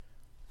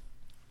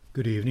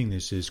Good evening,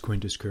 this is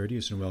Quintus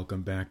Curtius, and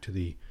welcome back to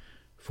the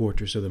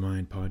Fortress of the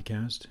Mind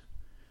podcast.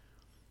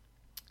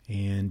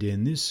 And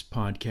in this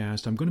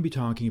podcast, I'm going to be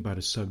talking about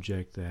a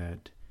subject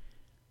that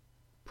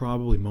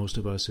probably most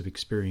of us have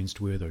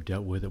experienced with or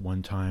dealt with at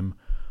one time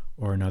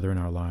or another in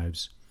our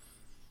lives.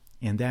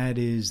 And that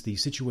is the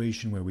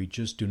situation where we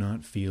just do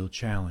not feel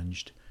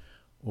challenged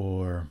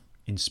or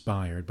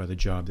inspired by the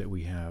job that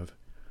we have.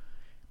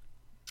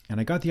 And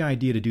I got the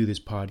idea to do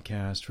this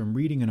podcast from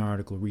reading an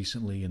article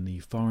recently in the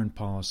Foreign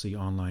Policy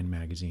Online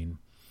magazine,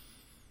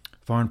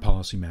 Foreign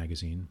Policy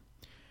magazine.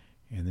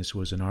 And this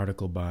was an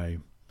article by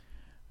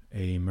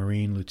a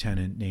Marine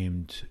lieutenant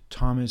named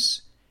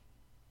Thomas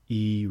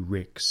E.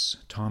 Ricks.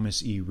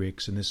 Thomas E.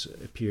 Ricks, and this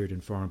appeared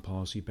in Foreign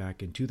Policy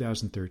back in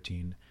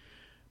 2013.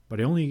 But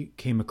I only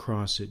came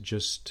across it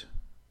just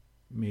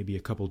maybe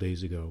a couple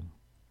days ago.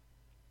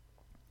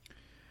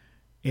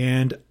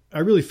 And I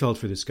really felt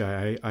for this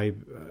guy.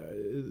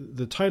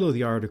 The title of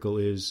the article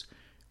is,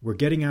 "We're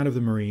Getting Out of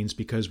the Marines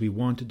Because We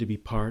Wanted to Be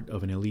Part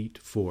of an Elite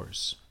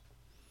Force."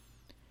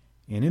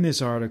 And in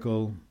this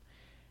article,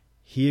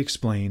 he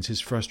explains his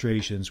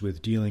frustrations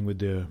with dealing with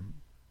the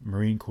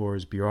Marine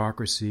Corps'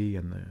 bureaucracy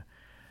and the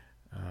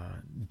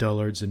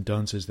dullards and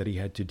dunces that he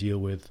had to deal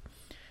with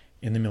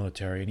in the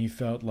military. And he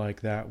felt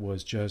like that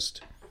was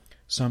just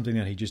something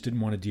that he just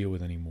didn't want to deal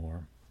with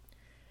anymore.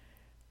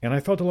 And I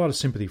felt a lot of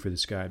sympathy for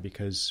this guy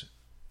because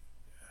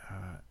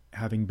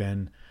having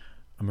been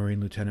a Marine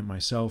lieutenant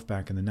myself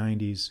back in the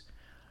 90s,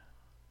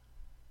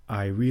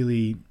 I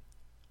really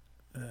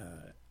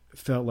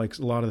felt like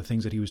a lot of the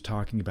things that he was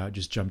talking about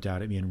just jumped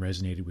out at me and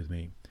resonated with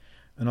me.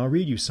 And I'll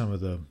read you some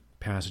of the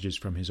passages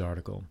from his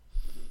article.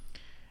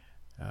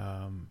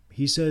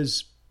 He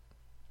says,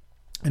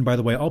 and by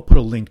the way, I'll put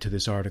a link to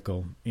this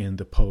article in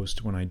the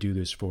post when I do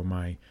this for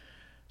my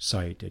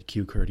site at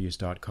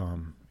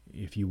qcurtius.com.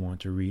 If you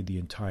want to read the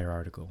entire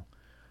article,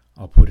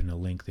 I'll put in a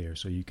link there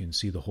so you can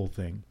see the whole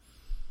thing.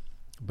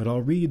 But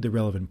I'll read the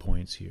relevant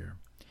points here.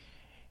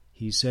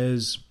 He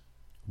says,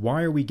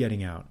 "Why are we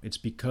getting out? It's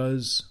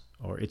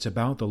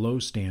about the low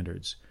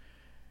standards.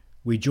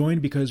 We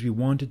joined because we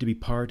wanted to be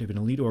part of an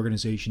elite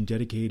organization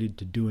dedicated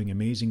to doing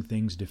amazing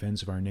things in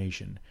defense of our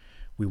nation.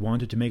 We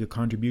wanted to make a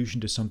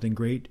contribution to something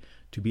great,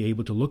 to be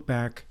able to look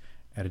back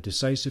at a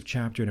decisive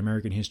chapter in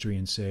American history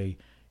and say,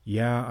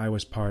 yeah, I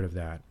was part of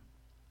that.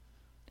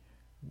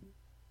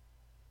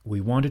 We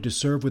wanted to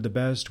serve with the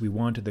best. We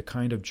wanted the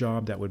kind of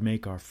job that would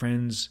make our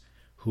friends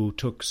who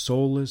took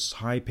soulless,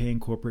 high-paying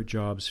corporate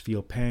jobs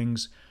feel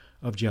pangs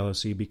of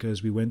jealousy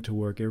because we went to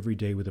work every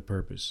day with a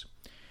purpose.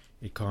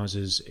 It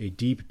causes a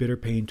deep, bitter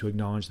pain to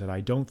acknowledge that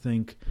I don't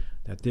think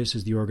that this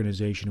is the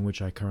organization in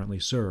which I currently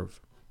serve.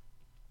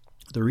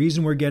 The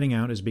reason we're getting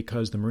out is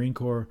because the Marine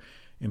Corps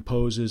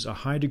imposes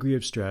a high degree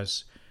of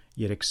stress,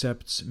 yet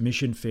accepts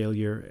mission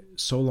failure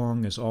so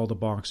long as all the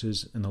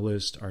boxes in the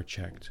list are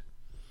checked.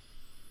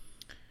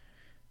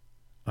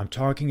 I'm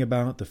talking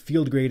about the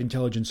field-grade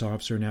intelligence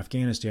officer in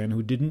Afghanistan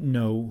who didn't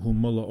know who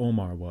Mullah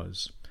Omar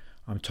was.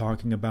 I'm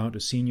talking about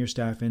a senior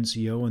staff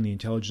NCO in the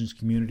intelligence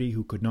community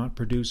who could not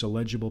produce a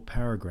legible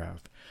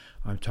paragraph.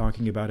 I'm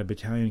talking about a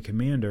battalion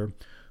commander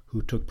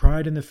who took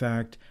pride in the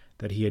fact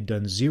that he had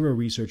done zero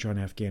research on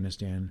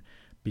Afghanistan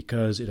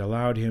because it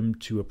allowed him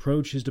to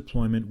approach his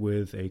deployment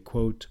with a,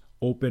 quote,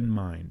 open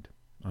mind,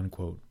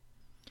 unquote.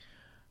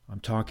 I'm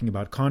talking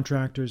about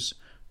contractors,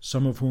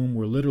 some of whom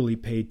were literally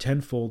paid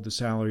tenfold the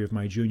salary of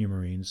my junior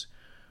Marines,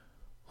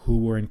 who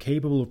were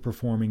incapable of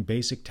performing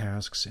basic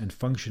tasks and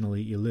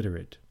functionally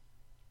illiterate.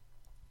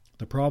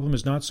 The problem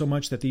is not so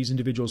much that these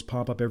individuals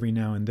pop up every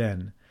now and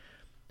then,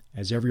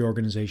 as every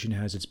organization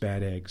has its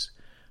bad eggs,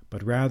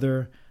 but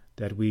rather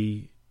that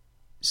we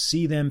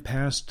see them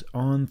passed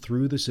on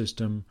through the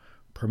system,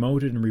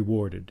 promoted and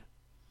rewarded.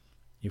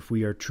 If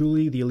we are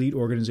truly the elite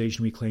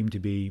organization we claim to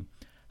be,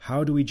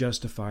 how do we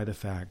justify the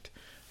fact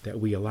that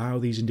we allow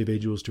these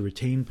individuals to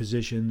retain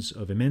positions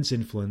of immense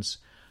influence,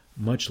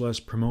 much less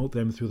promote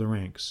them through the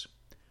ranks?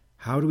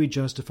 How do we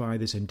justify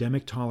this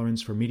endemic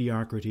tolerance for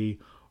mediocrity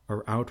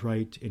or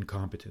outright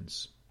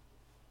incompetence?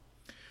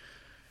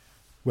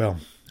 Well,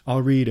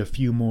 I'll read a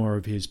few more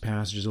of his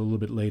passages a little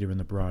bit later in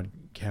the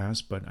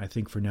broadcast, but I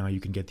think for now you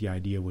can get the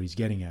idea of what he's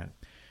getting at.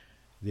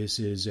 This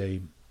is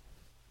a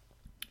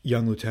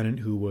young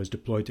lieutenant who was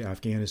deployed to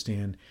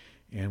Afghanistan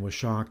and was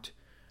shocked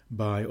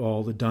by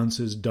all the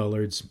dunces,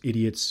 dullards,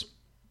 idiots,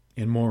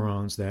 and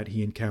morons that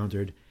he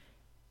encountered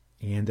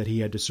and that he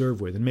had to serve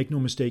with. And make no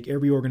mistake,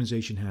 every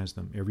organization has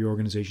them. Every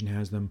organization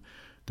has them.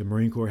 The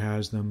Marine Corps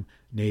has them.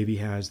 Navy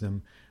has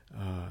them.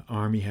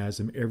 Army has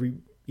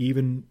them.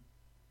 Even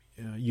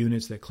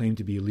units that claim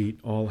to be elite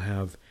all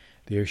have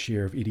their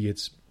share of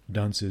idiots,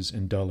 dunces,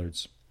 and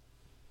dullards.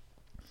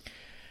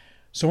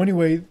 So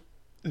anyway,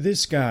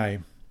 this guy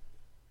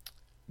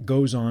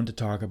goes on to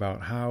talk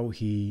about how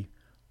he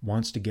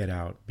wants to get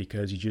out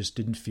because he just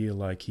didn't feel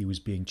like he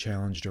was being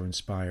challenged or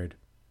inspired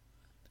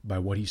by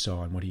what he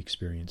saw and what he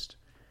experienced.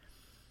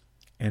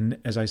 And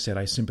as I said,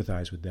 I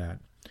sympathize with that.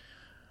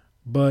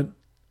 But,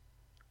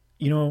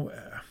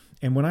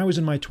 And when I was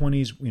in my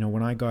 20s,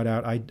 when I got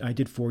out, I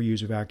did 4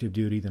 years of active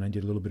duty, then I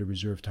did a little bit of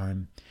reserve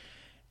time.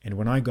 And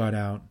when I got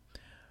out,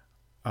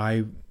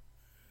 I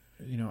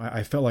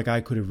felt like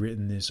I could have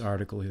written this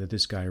article that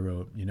this guy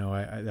wrote.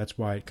 That's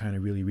why it kind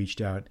of really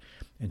reached out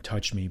and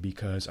touched me,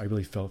 because I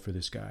really felt for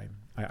this guy.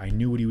 I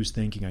knew what he was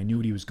thinking. I knew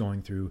what he was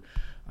going through.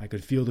 I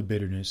could feel the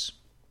bitterness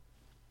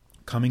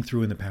coming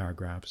through in the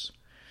paragraphs.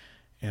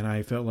 And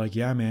I felt like,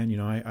 yeah, man,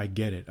 I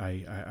get it.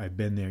 I've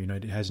been there.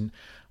 It hasn't.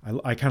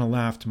 I kind of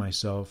laughed to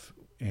myself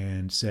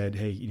and said,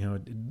 hey,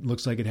 it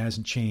looks like it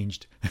hasn't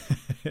changed.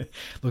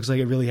 Looks like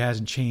it really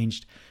hasn't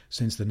changed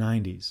since the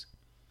 90s.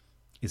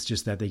 It's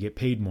just that they get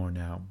paid more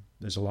now.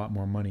 There's a lot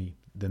more money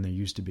than there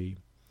used to be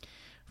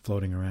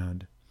floating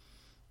around.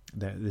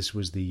 That this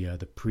was the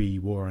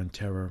pre-war on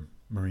terror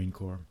Marine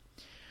Corps.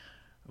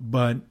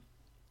 But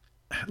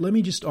let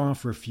me just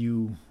offer a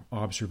few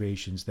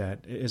observations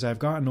that as I've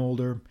gotten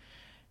older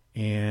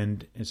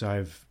and as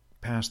I've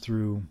passed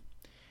through,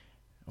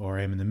 or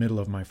I'm in the middle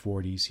of my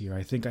 40s here,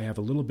 I think I have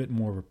a little bit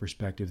more of a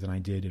perspective than I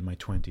did in my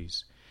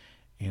 20s.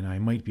 And I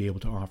might be able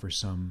to offer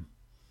some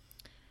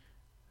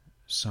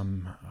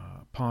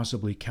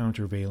possibly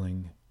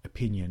countervailing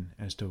opinion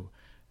as to,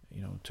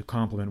 to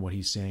complement what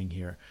he's saying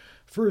here.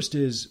 First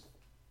is,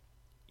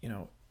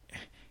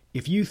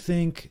 if you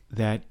think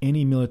that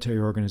any military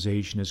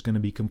organization is going to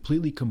be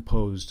completely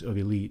composed of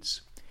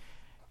elites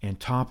and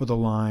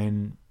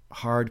top-of-the-line,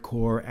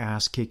 hardcore,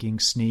 ass-kicking,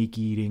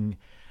 snake-eating,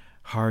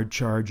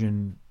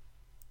 hard-charging,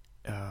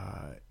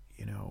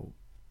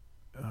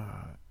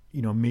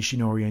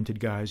 mission-oriented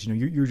guys,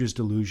 you're just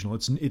delusional.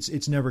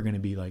 It's never going to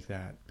be like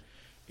that.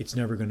 It's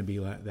never going to be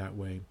that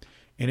way,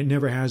 and it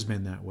never has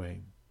been that way.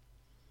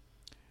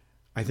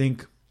 I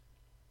think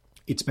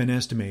it's been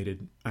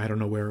estimated. I don't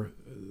know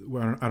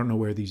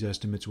where these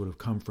estimates would have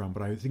come from,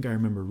 but I think I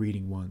remember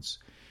reading once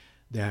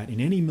that in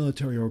any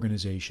military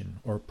organization,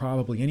 or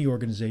probably any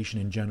organization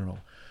in general,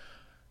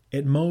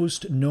 at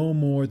most no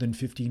more than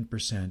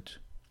 15%,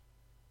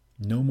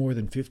 no more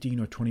than 15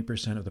 or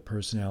 20% of the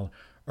personnel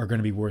are going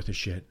to be worth a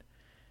shit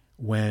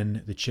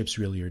when the chips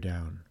really are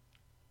down.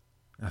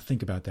 Now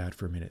think about that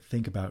for a minute.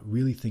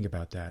 Really think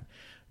about that.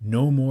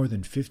 No more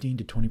than 15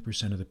 to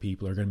 20% of the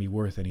people are going to be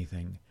worth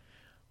anything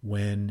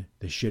when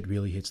the shit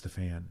really hits the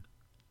fan.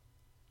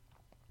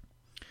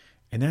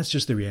 And that's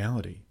just the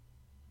reality.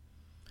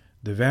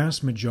 The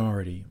vast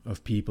majority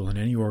of people in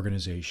any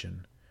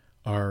organization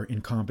are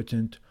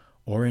incompetent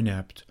or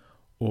inept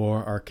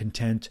or are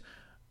content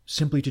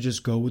simply to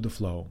just go with the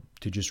flow,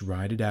 to just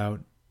ride it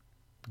out,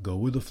 go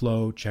with the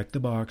flow, check the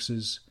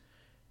boxes,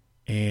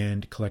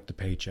 and collect the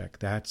paycheck.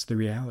 That's the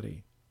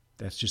reality.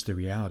 That's just the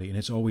reality, and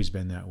it's always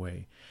been that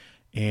way.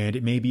 And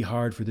it may be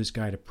hard for this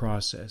guy to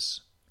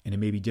process, and it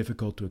may be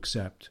difficult to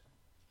accept,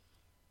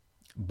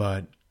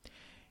 but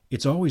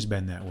it's always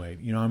been that way.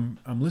 I'm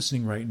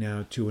listening right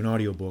now to an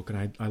audiobook,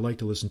 and I like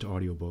to listen to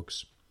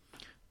audiobooks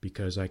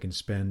because I can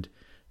spend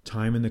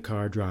time in the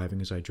car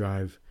driving as I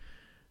drive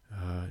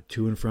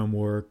to and from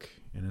work,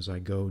 and as I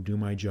go do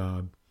my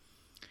job.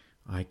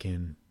 I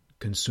can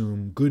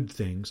consume good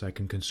things. I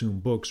can consume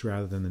books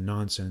rather than the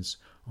nonsense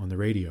on the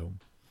radio.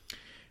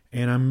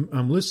 And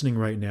I'm listening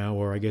right now,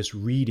 or I guess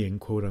reading,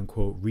 quote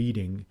unquote,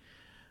 reading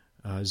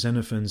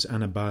Xenophon's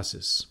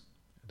Anabasis,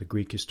 the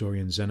Greek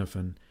historian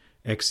Xenophon,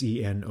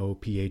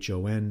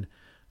 Xenophon.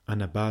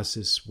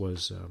 Anabasis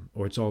was,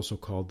 or it's also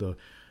called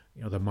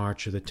the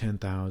March of the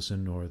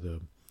 10,000, or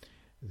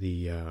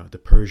the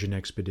Persian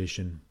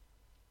expedition.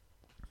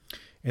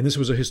 And this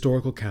was a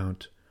historical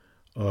account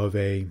of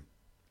a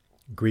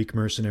Greek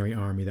mercenary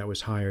army that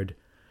was hired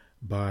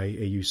by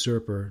a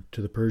usurper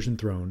to the Persian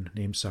throne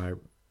named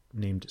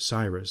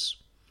Cyrus.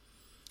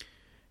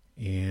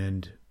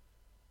 And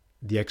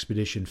the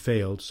expedition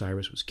failed.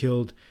 Cyrus was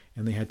killed,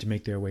 and they had to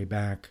make their way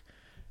back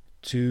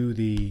to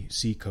the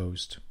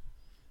seacoast.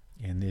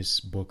 And this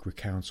book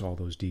recounts all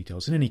those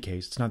details. In any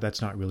case,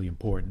 that's not really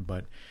important,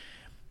 but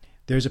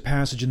there's a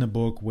passage in the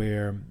book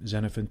where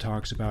Xenophon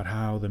talks about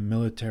how the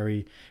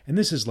military, and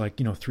this is like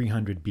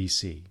 300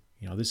 BC.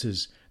 This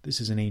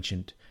is an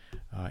ancient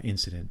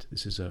incident.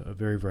 This is a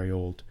very, very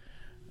old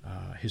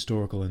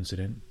historical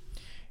incident.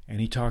 And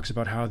he talks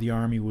about how the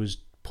army was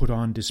put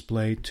on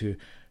display to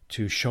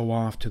show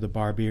off to the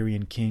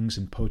barbarian kings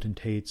and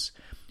potentates,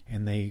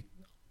 and they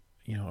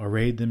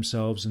arrayed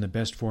themselves in the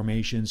best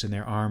formations in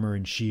their armor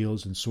and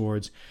shields and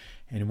swords,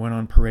 and went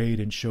on parade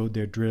and showed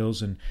their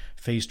drills and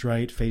faced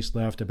right, faced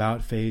left,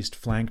 about faced,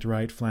 flanked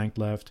right, flanked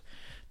left,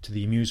 to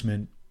the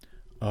amusement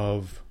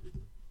of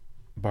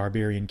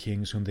barbarian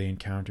kings whom they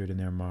encountered in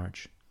their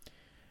march.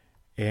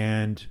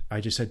 And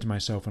I just said to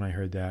myself when I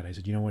heard that, I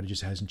said, you know what, it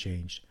just hasn't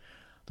changed.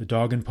 The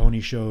dog and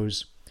pony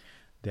shows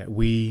that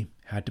we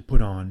had to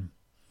put on,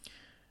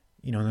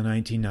 in the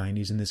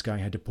 1990s, and this guy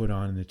had to put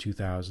on in the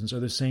 2000s, are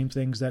the same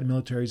things that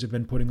militaries have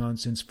been putting on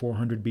since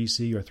 400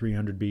 BC or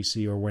 300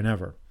 BC or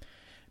whenever,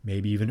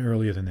 maybe even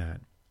earlier than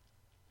that.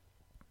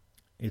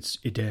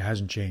 It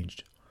hasn't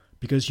changed,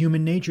 because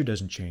human nature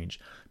doesn't change,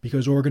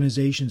 because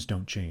organizations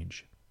don't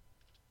change.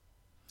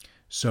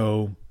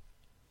 So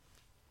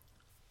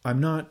I'm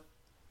not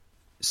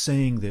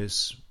saying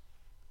this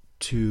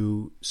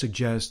to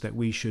suggest that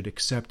we should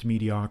accept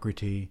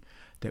mediocrity,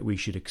 that we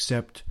should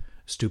accept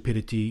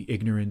stupidity,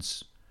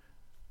 ignorance,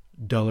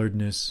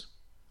 dullardness.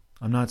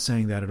 I'm not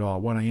saying that at all.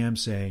 What I am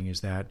saying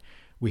is that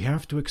we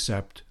have to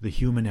accept the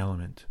human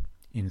element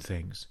in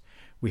things.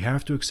 We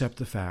have to accept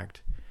the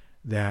fact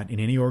that in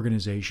any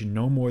organization,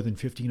 no more than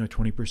 15 or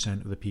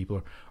 20% of the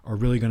people are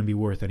really going to be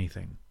worth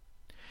anything.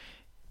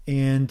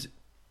 And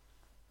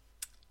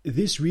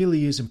this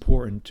really is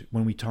important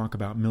when we talk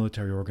about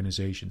military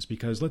organizations,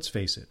 because let's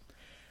face it,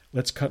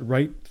 let's cut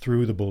right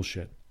through the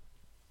bullshit.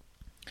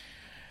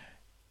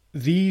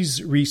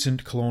 These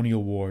recent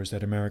colonial wars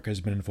that America has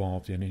been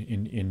involved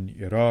in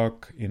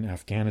Iraq, in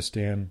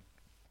Afghanistan,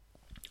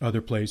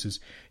 other places,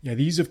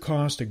 these have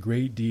cost a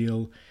great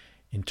deal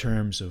in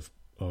terms of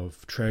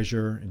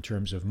treasure, in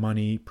terms of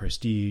money,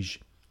 prestige,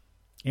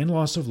 and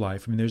loss of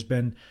life. I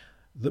mean,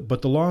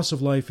 but the loss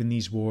of life in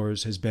these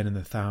wars has been in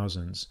the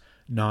thousands,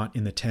 not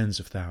in the tens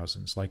of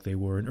thousands like they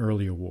were in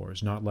earlier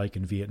wars, not like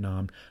in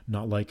Vietnam,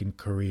 not like in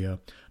Korea,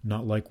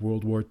 not like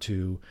World War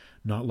II,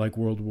 not like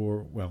World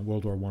War I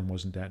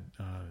wasn't that,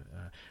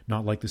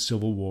 not like the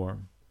Civil War.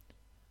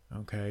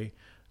 Okay?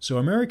 So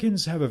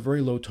Americans have a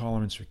very low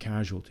tolerance for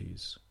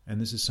casualties, and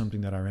this is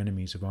something that our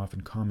enemies have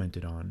often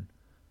commented on.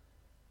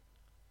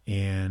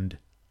 And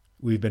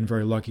we've been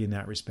very lucky in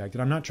that respect.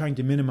 And I'm not trying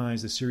to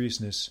minimize the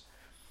seriousness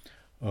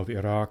of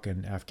Iraq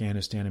and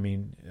Afghanistan. I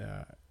mean,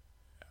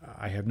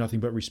 I have nothing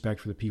but respect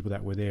for the people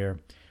that were there.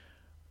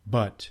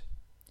 But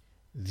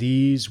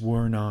these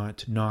were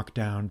not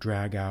knockdown,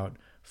 drag-out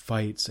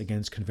fights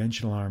against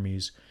conventional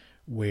armies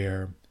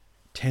where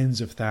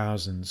tens of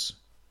thousands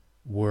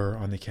were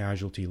on the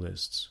casualty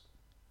lists.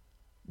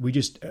 We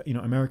just,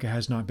 America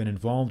has not been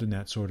involved in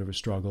that sort of a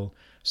struggle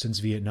since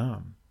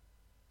Vietnam.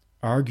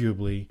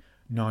 Arguably,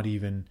 not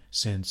even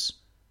since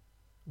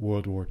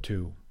World War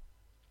II.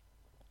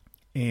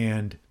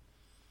 And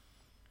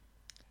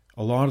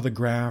a lot of the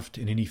graft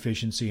and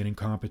inefficiency and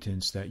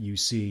incompetence that you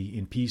see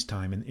in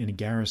peacetime in a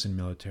garrison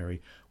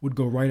military would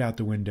go right out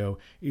the window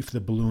if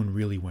the balloon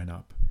really went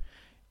up.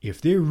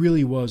 If there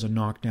really was a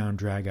knockdown,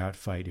 drag-out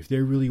fight, if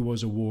there really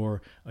was a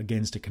war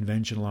against a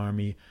conventional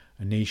army,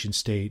 a nation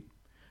state,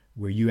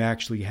 where you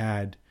actually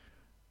had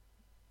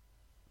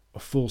a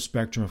full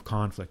spectrum of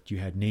conflict, you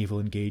had naval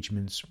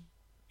engagements,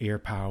 air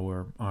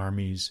power,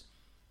 armies.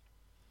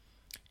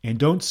 And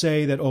don't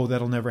say that,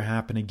 that'll never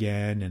happen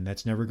again, and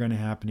that's never going to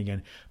happen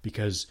again,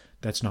 because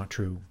that's not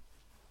true.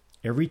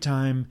 Every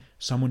time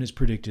someone has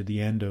predicted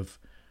the end of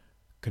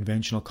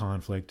conventional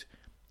conflict,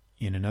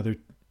 in another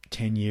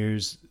 10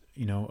 years,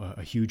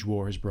 a huge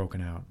war has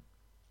broken out.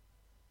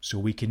 So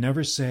we can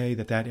never say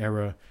that that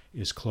era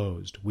is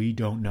closed. We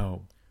don't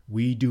know.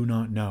 We do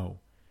not know.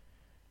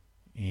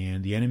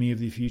 And the enemy of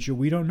the future,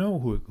 we don't know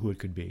who it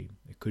could be.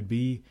 It could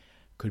be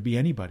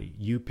anybody.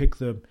 You pick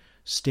the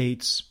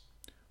states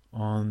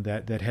on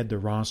that had the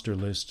roster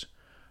list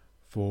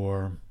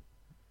for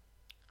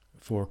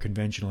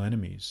conventional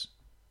enemies.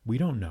 We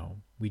don't know.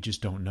 We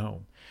just don't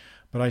know.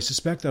 But I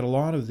suspect that a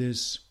lot of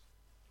this,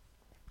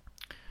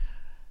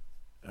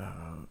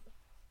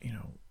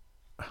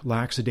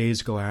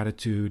 lackadaisical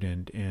attitude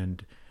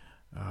and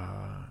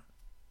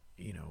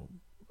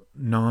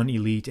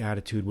non-elite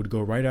attitude would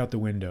go right out the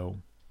window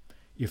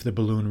if the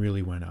balloon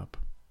really went up.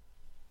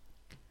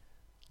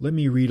 Let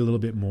me read a little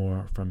bit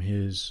more from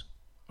his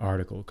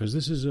article, because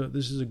this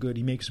is a good.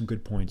 He makes some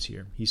good points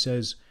here. He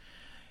says,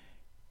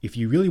 if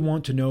you really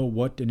want to know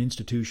what an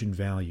institution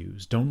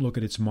values, don't look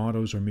at its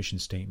mottos or mission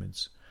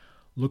statements.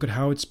 Look at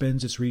how it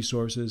spends its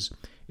resources,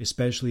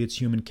 especially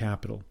its human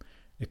capital.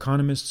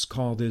 Economists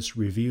call this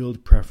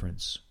revealed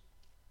preference.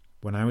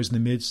 When I was in the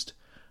midst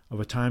of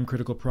a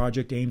time-critical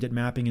project aimed at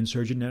mapping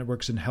insurgent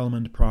networks in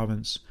Helmand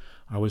province,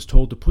 I was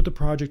told to put the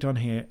project on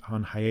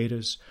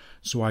hiatus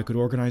so I could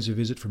organize a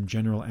visit from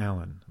General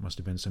Allen. Must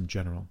have been some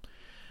general.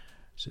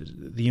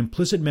 The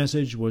implicit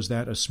message was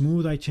that a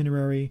smooth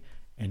itinerary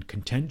and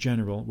content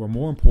general were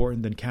more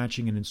important than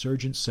catching an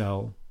insurgent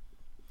cell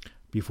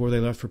before they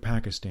left for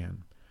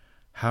Pakistan.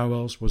 How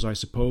else was I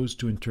supposed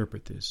to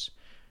interpret this?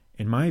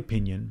 In my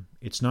opinion,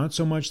 it's not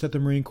so much that the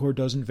Marine Corps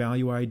doesn't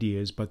value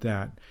ideas, but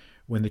that,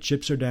 when the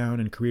chips are down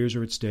and careers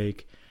are at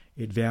stake,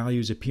 it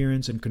values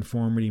appearance and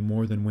conformity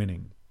more than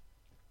winning.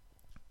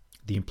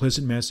 The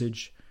implicit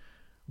message,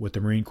 what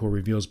the Marine Corps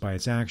reveals by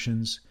its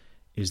actions,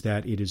 is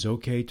that it is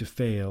okay to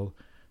fail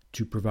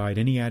to provide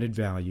any added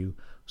value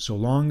so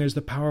long as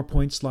the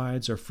PowerPoint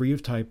slides are free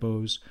of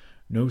typos,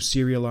 no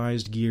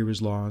serialized gear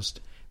is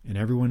lost, and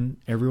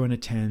everyone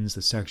attends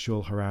the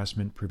sexual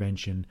harassment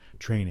prevention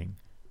training.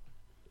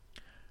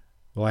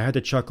 Well, I had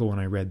to chuckle when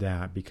I read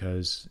that,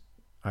 because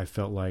I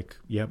felt like,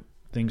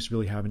 things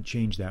really haven't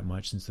changed that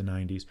much since the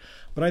 90s.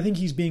 But I think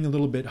he's being a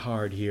little bit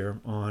hard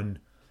here on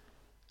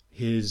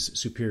his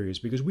superiors,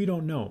 because we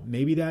don't know.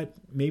 Maybe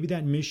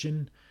that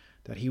mission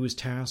that he was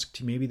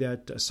tasked, maybe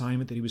that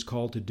assignment that he was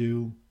called to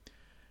do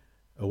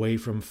away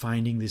from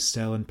finding this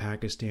cell in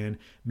Pakistan,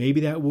 maybe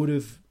that would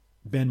have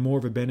been more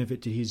of a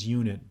benefit to his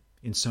unit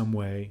in some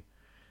way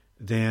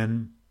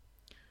than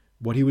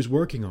what he was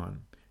working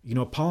on.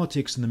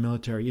 Politics in the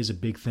military is a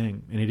big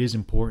thing, and it is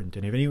important.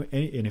 And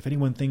if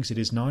anyone thinks it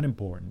is not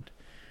important,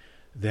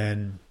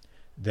 then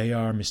they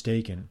are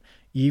mistaken.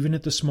 Even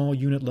at the small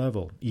unit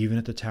level, even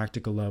at the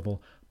tactical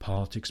level,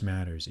 politics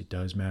matters. It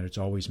does matter. It's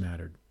always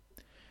mattered.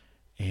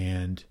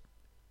 And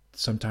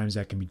sometimes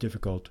that can be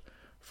difficult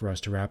for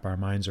us to wrap our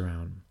minds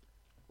around.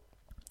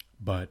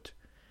 But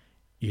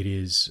it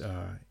is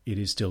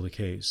still the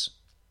case.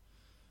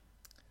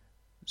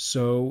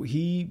 So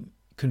he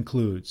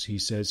concludes, he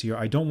says here,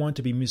 I don't want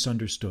to be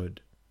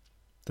misunderstood.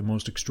 The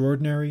most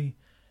extraordinary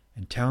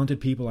and talented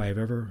people I have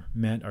ever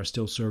met are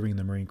still serving in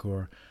the Marine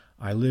Corps.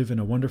 I live in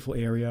a wonderful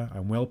area.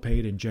 I'm well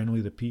paid, and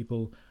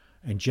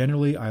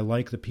generally I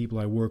like the people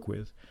I work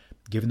with.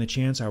 Given the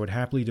chance, I would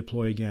happily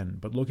deploy again.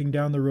 But looking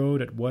down the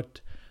road at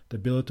what the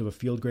billet of a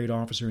field grade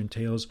officer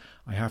entails,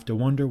 I have to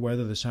wonder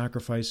whether the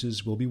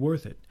sacrifices will be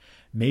worth it.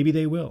 Maybe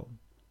they will.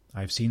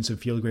 I've seen some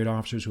field grade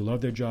officers who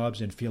love their jobs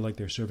and feel like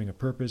they're serving a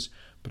purpose,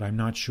 but I'm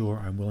not sure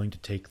I'm willing to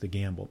take the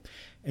gamble.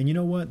 And you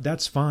know what?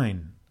 That's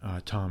fine,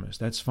 Thomas.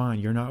 That's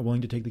fine. You're not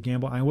willing to take the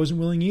gamble. I wasn't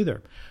willing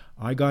either.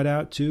 I got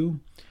out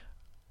too,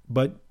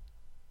 but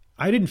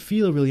I didn't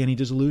feel really any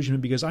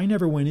disillusionment because I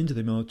never went into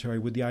the military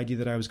with the idea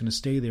that I was going to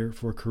stay there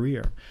for a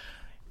career.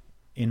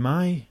 In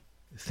my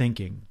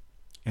thinking,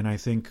 and I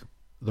think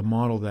the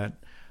model that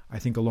I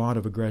think a lot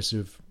of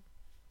aggressive,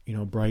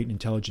 bright,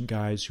 intelligent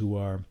guys who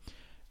are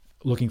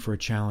looking for a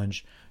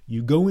challenge,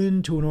 you go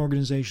into an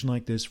organization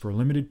like this for a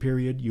limited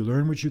period, you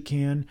learn what you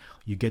can,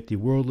 you get the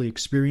worldly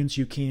experience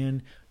you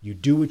can, you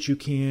do what you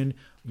can,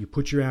 you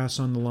put your ass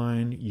on the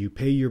line, you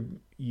pay your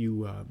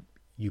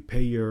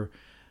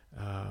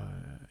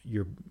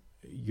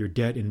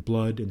debt in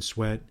blood and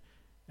sweat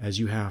as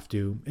you have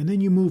to, and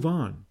then you move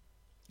on.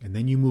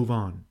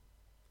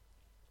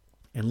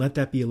 And let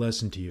that be a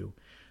lesson to you.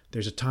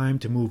 There's a time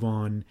to move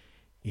on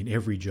in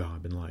every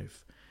job in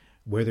life.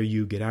 Whether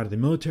you get out of the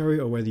military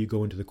or whether you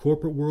go into the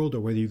corporate world or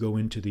whether you go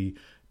into the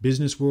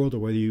business world or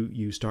whether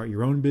you start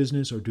your own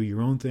business or do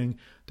your own thing,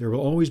 there will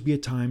always be a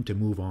time to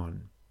move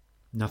on.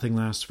 Nothing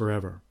lasts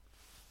forever.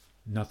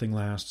 Nothing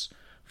lasts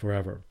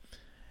forever.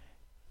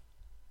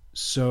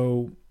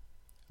 So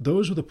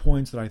those are the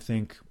points that I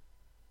think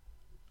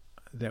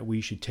that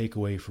we should take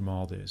away from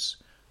all this.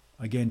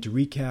 Again, to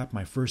recap,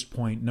 my first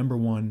point, number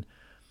one,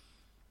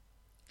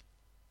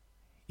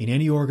 in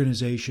any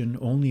organization,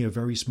 only a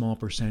very small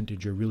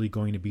percentage are really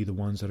going to be the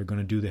ones that are going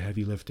to do the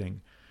heavy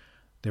lifting.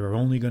 There are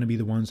only going to be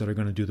the ones that are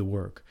going to do the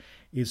work.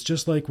 It's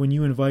just like when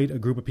you invite a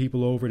group of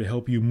people over to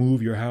help you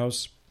move your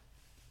house.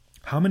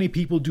 How many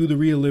people do the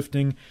real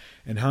lifting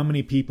and how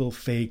many people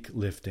fake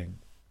lifting?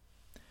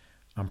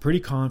 I'm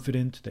pretty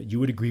confident that you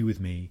would agree with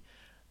me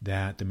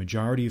that the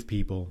majority of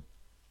people,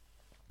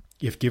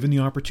 if given the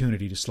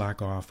opportunity to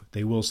slack off,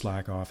 they will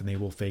slack off and they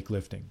will fake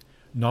lifting.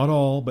 Not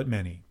all, but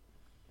many.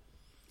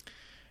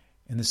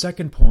 And the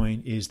second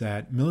point is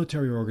that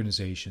military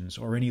organizations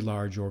or any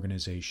large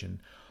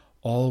organization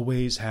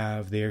always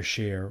have their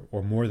share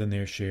or more than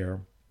their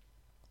share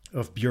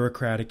of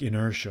bureaucratic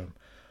inertia,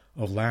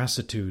 of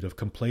lassitude, of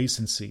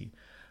complacency,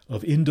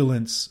 of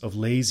indolence, of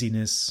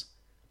laziness,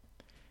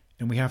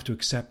 and we have to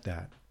accept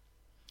that.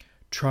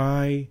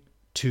 Try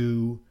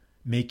to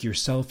make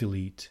yourself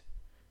elite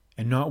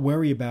and not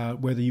worry about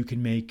whether you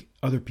can make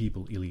other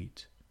people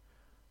elite.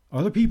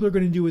 Other people are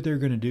going to do what they're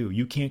going to do.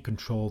 You can't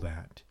control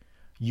that.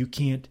 You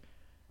can't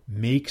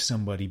make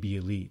somebody be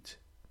elite.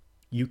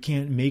 You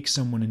can't make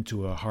someone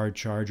into a hard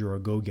charger or a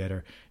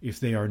go-getter if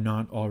they are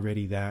not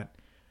already that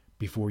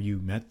before you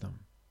met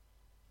them.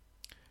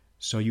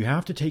 So you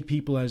have to take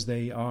people as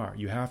they are.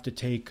 You have to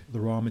take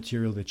the raw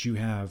material that you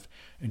have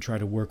and try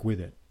to work with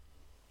it.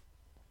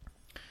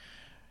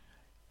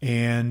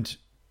 And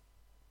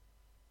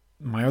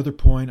my other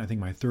point, I think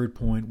my third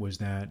point, was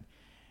that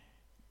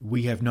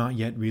we have not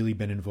yet really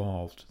been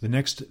involved. The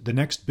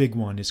next big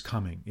one is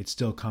coming. It's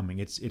still coming.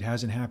 It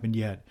hasn't happened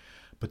yet,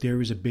 but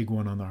there is a big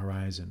one on the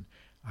horizon.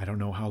 I don't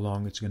know how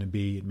long it's going to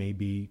be. It may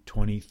be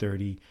 20,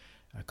 30.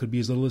 It could be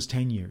as little as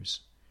 10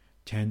 years.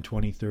 10,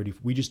 20, 30.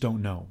 We just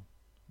don't know.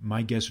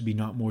 My guess would be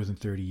not more than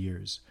 30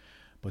 years.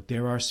 But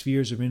there are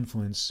spheres of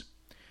influence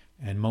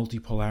and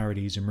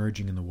multipolarities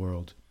emerging in the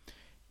world.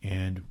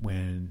 And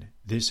when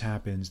this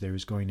happens, there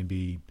is going to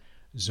be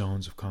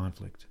zones of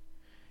conflict.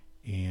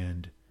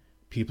 And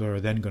people are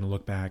then going to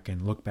look back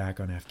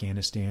on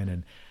Afghanistan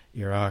and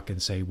Iraq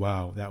and say,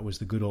 wow, that was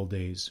the good old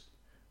days.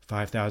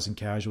 5,000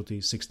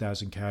 casualties,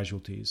 6,000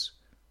 casualties.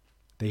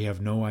 They have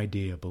no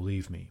idea,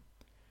 believe me.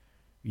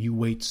 You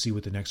wait to see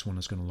what the next one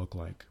is going to look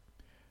like,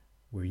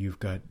 where you've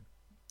got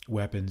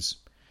weapons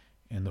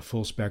and the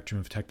full spectrum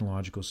of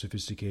technological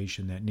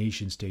sophistication that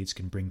nation states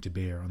can bring to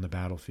bear on the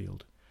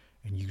battlefield.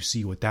 And you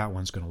see what that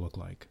one's going to look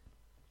like.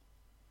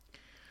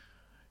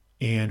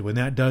 And when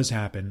that does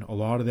happen, a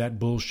lot of that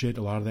bullshit,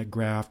 a lot of that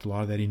graft, a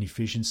lot of that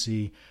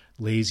inefficiency,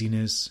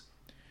 laziness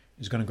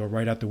is going to go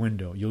right out the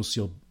window.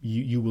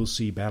 You will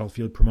see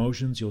battlefield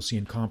promotions. You'll see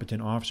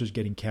incompetent officers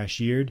getting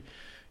cashiered.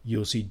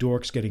 You'll see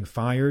dorks getting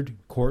fired,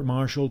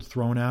 court-martialed,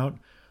 thrown out,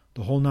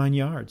 the whole 9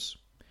 yards.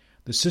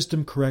 The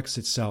system corrects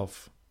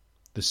itself.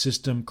 The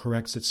system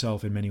corrects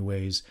itself in many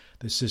ways.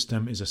 The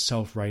system is a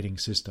self-righting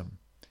system.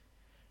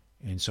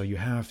 And so you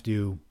have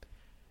to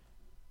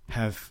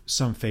have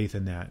some faith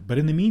in that. But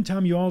in the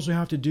meantime, you also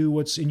have to do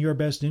what's in your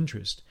best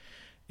interest.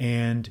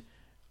 And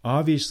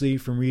obviously,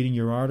 from reading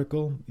your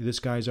article, this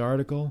guy's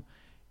article,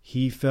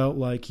 he felt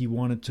like he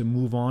wanted to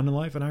move on in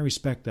life, and I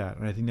respect that,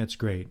 and I think that's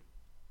great.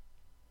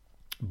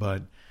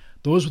 But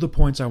those were the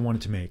points I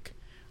wanted to make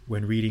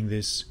when reading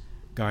this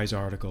guy's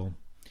article.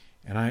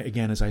 And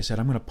again, as I said,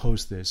 I'm going to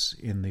post this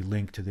in the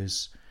link to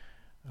this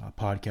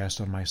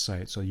podcast on my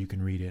site so you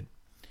can read it.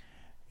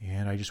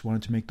 And I just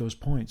wanted to make those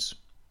points.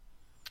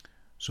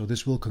 So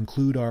this will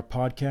conclude our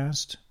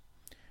podcast.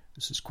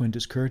 This is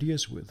Quintus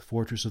Curtius with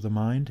Fortress of the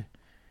Mind.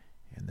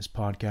 And this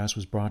podcast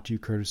was brought to you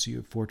courtesy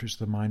of Fortress of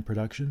the Mind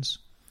Productions.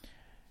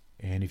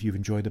 And if you've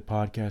enjoyed the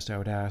podcast, I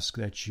would ask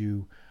that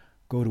you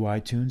go to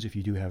iTunes if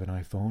you do have an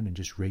iPhone and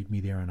just rate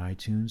me there on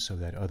iTunes so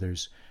that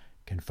others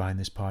can find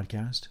this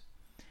podcast.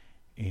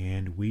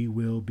 And we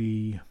will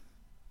be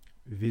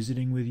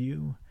visiting with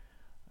you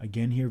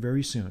again here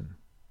very soon.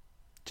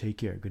 Take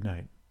care. Good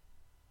night.